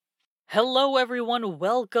Hello, everyone.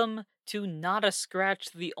 Welcome to Not a Scratch,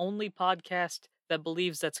 the only podcast that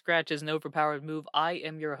believes that Scratch is an overpowered move. I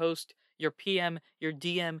am your host, your PM, your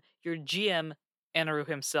DM, your GM, Anaru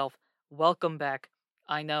himself. Welcome back.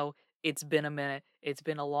 I know it's been a minute. It's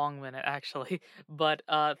been a long minute, actually. But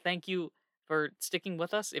thank you for sticking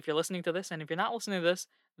with us. If you're listening to this, and if you're not listening to this,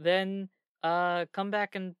 then come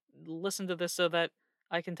back and listen to this so that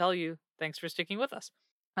I can tell you thanks for sticking with us.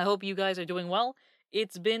 I hope you guys are doing well.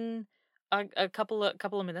 It's been a couple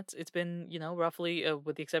of minutes. It's been, roughly,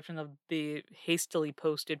 with the exception of the hastily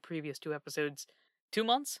posted previous two episodes, 2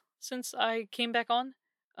 months since I came back on.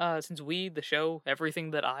 Since the show,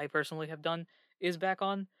 everything that I personally have done is back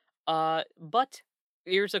on. But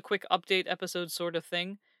here's a quick update episode sort of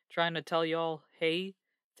thing, trying to tell y'all, hey,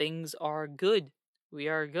 things are good. We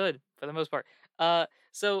are good for the most part.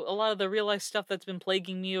 So a lot of the real life stuff that's been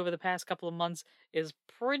plaguing me over the past couple of months is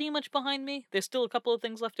pretty much behind me. There's still a couple of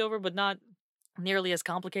things left over, but not nearly as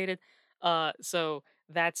complicated. So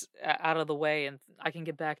that's out of the way, and I can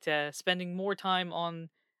get back to spending more time on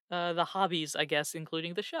the hobbies, I guess,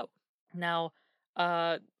 including the show. Now,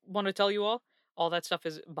 want to tell you all that stuff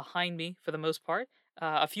is behind me for the most part.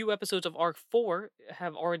 A few episodes of Arc 4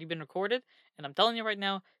 have already been recorded, and I'm telling you right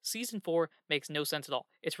now, Season 4 makes no sense at all.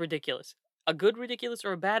 It's ridiculous. A good ridiculous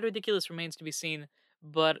or a bad ridiculous remains to be seen,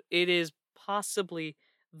 but it is possibly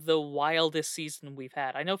the wildest season we've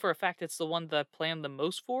had. I know for a fact it's the one that I planned the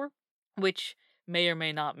most for, which may or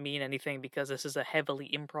may not mean anything because this is a heavily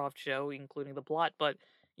improv show, including the plot, but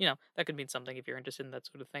that could mean something if you're interested in that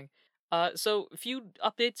sort of thing. So a few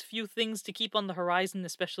updates, few things to keep on the horizon,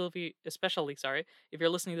 especially if you're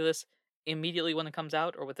listening to this immediately when it comes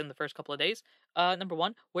out or within the first couple of days. Number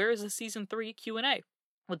one, where is the season 3 Q&A?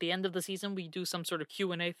 With the end of the season, we do some sort of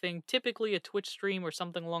Q&A thing, typically a Twitch stream or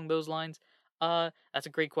something along those lines. That's a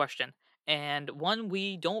great question, and one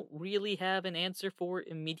we don't really have an answer for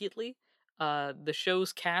immediately. The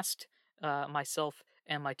show's cast, myself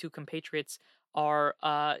and my two compatriots, are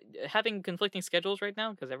having conflicting schedules right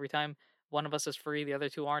now because every time one of us is free, the other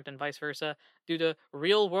two aren't, and vice versa, due to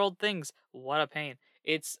real world things. What a pain!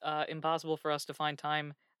 It's impossible for us to find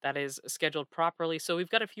time that is scheduled properly. So we've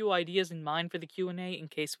got a few ideas in mind for the Q&A in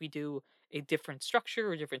case we do a different structure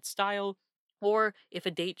or different style, or if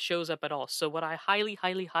a date shows up at all. So what I highly,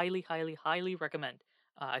 highly, highly, highly, highly recommend,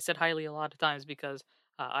 I said highly a lot of times because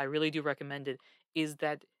I really do recommend it, is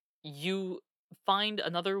that you find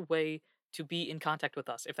another way to be in contact with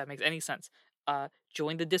us, if that makes any sense.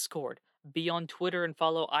 Join the Discord. Be on Twitter and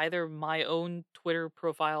follow either my own Twitter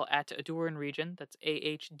profile at Adurin Region, that's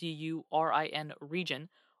AHDURIN Region,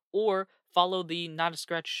 or follow the Not a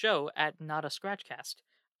Scratch show at Not a Scratchcast.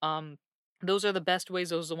 Um, those are the best ways.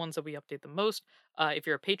 Those are the ones that we update the most. If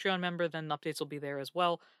you're a Patreon member, then updates will be there as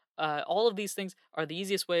well. All of these things are the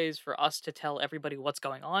easiest ways for us to tell everybody what's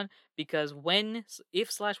going on, because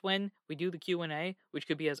if/when we do the Q&A, which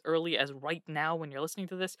could be as early as right now when you're listening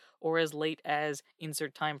to this, or as late as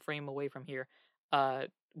insert time frame away from here. Uh,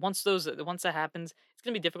 once that happens, it's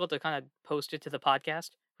gonna be difficult to kind of post it to the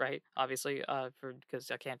podcast, right? Obviously, for because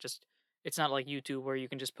I can't just. It's not like YouTube where you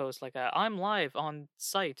can just post like a "I'm live on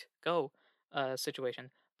site, go" situation.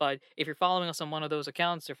 But if you're following us on one of those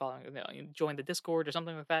accounts, or you join the Discord or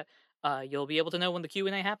something like that, you'll be able to know when the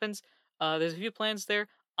Q&A happens. There's a few plans there.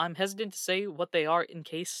 I'm hesitant to say what they are in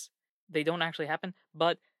case they don't actually happen,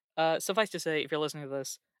 but suffice to say, if you're listening to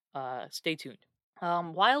this, stay tuned.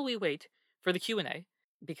 While we wait for the Q&A,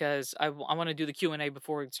 because I want to do the Q&A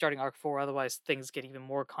before starting Arc 4, otherwise things get even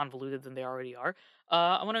more convoluted than they already are.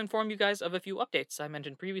 I want to inform you guys of a few updates. I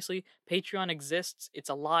mentioned previously, Patreon exists, it's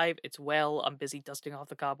alive, it's well, I'm busy dusting off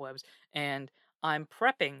the cobwebs, and I'm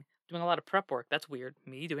prepping, doing a lot of prep work. That's weird,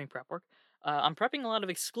 me doing prep work. I'm prepping a lot of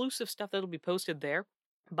exclusive stuff that'll be posted there.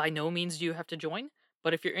 By no means do you have to join,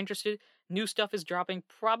 but if you're interested, new stuff is dropping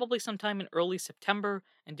probably sometime in early September,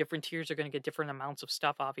 and different tiers are going to get different amounts of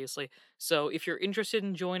stuff, obviously. So if you're interested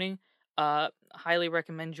in joining, highly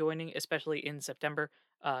recommend joining, especially in September.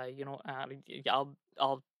 I'll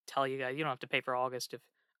tell you guys, you don't have to pay for August if,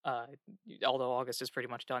 uh, although August is pretty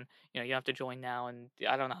much done. You have to join now, and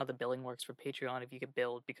I don't know how the billing works for Patreon if you get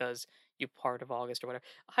billed because you're part of August or whatever.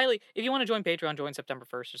 Highly, if you want to join Patreon, join September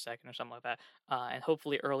 1st or 2nd or something like that, and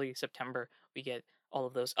hopefully early September we get all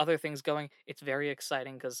of those other things going. It's very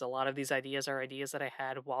exciting because a lot of these ideas are ideas that I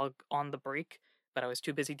had while on the break, but I was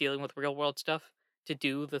too busy dealing with real world stuff to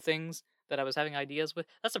do the things that I was having ideas with.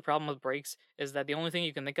 That's the problem with breaks, is that the only thing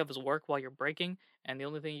you can think of is work while you're breaking, and the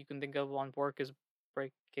only thing you can think of on work is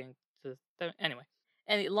breaking. Anyway,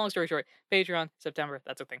 and long story short, Patreon September.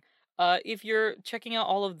 That's a thing. If you're checking out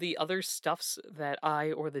all of the other stuffs that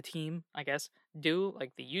I or the team, I guess, do,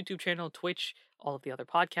 like the YouTube channel, Twitch, all of the other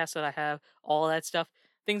podcasts that I have, all that stuff,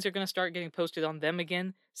 things are going to start getting posted on them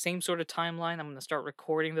again. Same sort of timeline. I'm going to start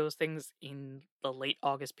recording those things in the late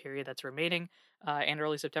August period that's remaining, and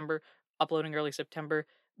early September, uploading early September.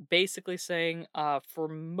 Basically saying, for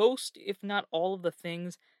most, if not all of the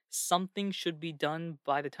things, something should be done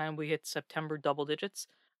by the time we hit September double digits.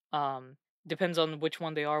 Um, Depends on which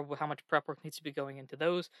one they are, how much prep work needs to be going into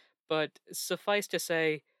those. But suffice to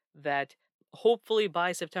say that hopefully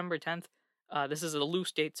by September 10th, this is a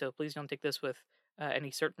loose date, so please don't take this with any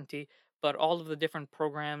certainty. But all of the different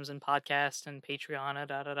programs and podcasts and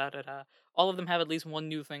Patreon, all of them have at least one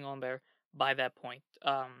new thing on there by that point.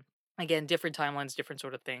 Again, different timelines, different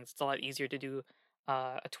sort of things. It's a lot easier to do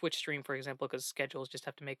a Twitch stream, for example, because schedules just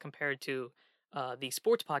have to make compared to the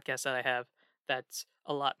sports podcast that I have. That's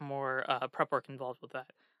a lot more prep work involved with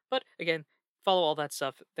that. But again, follow all that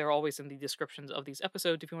stuff. They're always in the descriptions of these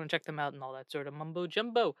episodes if you want to check them out and all that sort of mumbo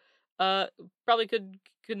jumbo. Uh, Probably could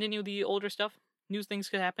continue the older stuff. New things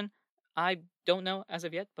could happen. I don't know as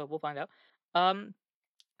of yet, but we'll find out. Um,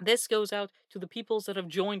 this goes out to the peoples that have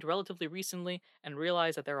joined relatively recently and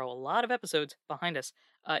realize that there are a lot of episodes behind us.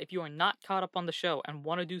 If you are not caught up on the show and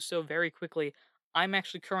want to do so very quickly, I'm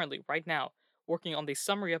actually currently, right now, working on the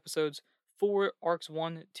summary episodes for arcs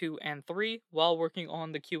 1, 2, and 3 while working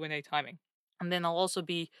on the Q&A timing. And then I'll also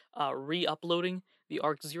be re-uploading the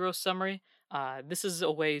arc 0 summary. This is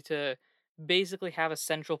a way to basically have a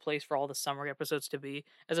central place for all the summary episodes to be,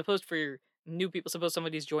 as opposed for your new people. Suppose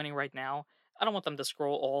somebody's joining right now, I don't want them to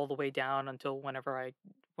scroll all the way down until whenever I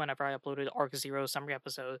uploaded Arc 0 summary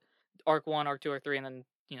episode, Arc 1, Arc 2, Arc 3, and then,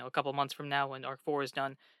 a couple months from now when Arc 4 is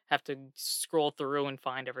done, have to scroll through and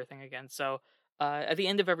find everything again. So, at the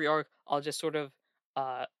end of every arc, I'll just sort of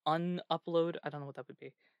unupload, I don't know what that would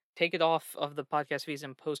be. Take it off of the podcast feeds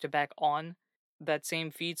and post it back on that same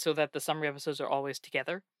feed so that the summary episodes are always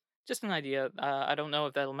together. Just an idea. I don't know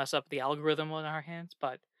if that'll mess up the algorithm on our hands,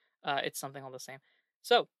 but it's something all the same.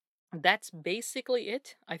 So, that's basically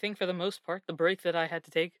it, I think, for the most part. The break that I had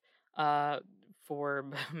to take for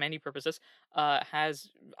many purposes has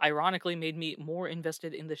ironically made me more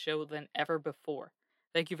invested in the show than ever before.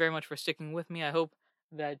 Thank you very much for sticking with me. I hope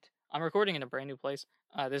that I'm recording in a brand new place.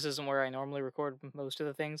 This isn't where I normally record most of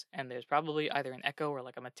the things, and there's probably either an echo or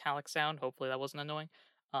like a metallic sound. Hopefully that wasn't annoying.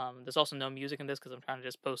 There's also no music in this because I'm trying to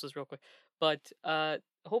just post this real quick. But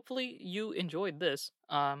hopefully you enjoyed this.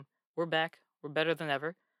 We're back. We're better than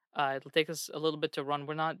ever. It'll take us a little bit to run.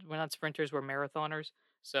 We're not sprinters. We're marathoners.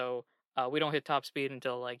 So we don't hit top speed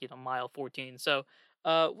until like mile 14. So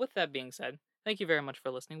with that being said, thank you very much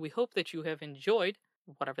for listening. We hope that you have enjoyed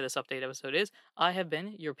whatever this update episode is. I have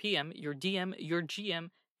been your PM, your DM, your GM,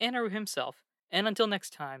 Anaru himself. And until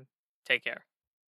next time, take care.